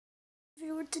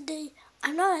today.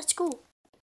 I'm not at school.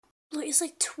 Look, it's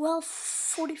like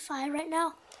 12:45 right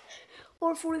now,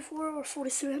 or 44 or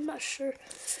 43. I'm not sure.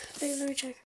 Wait, let me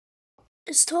check.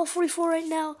 It's 12:44 right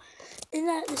now, and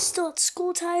that is still at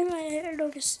school time. I don't know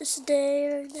if it's a day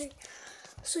or anything.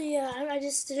 So yeah, I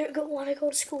just didn't want to go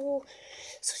to school.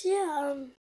 So yeah,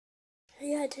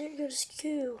 I didn't go to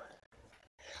school.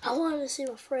 I wanted to see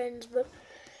my friends, but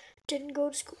didn't go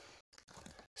to school.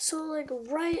 So like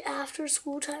right after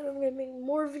school time, I'm gonna make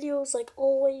more videos like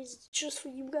always, just for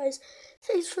you guys.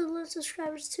 Thanks for the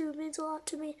subscribers too, it means a lot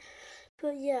to me.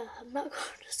 But yeah, I'm not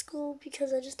going to school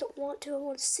because I just don't want to. I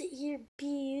want to sit here and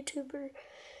be a YouTuber.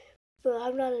 But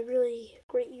I'm not a really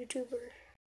great YouTuber.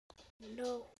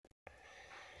 No.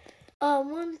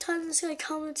 One time this guy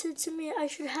commented to me I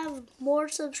should have more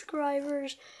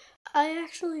subscribers. I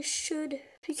actually should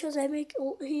because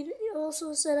he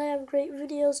also said I have great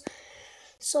videos.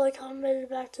 So I commented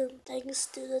back to him, thanks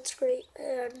dude, that's great.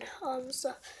 And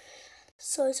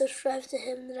so I subscribed to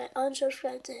him, then I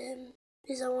unsubscribed to him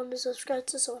because I wanted to subscribe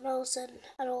to someone else, and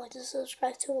I don't like to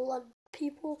subscribe to a lot of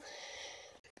people.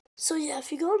 So yeah,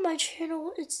 if you go on my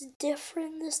channel, it's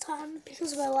different this time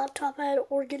because of my laptop. I had to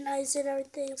organize it and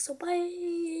everything. So bye.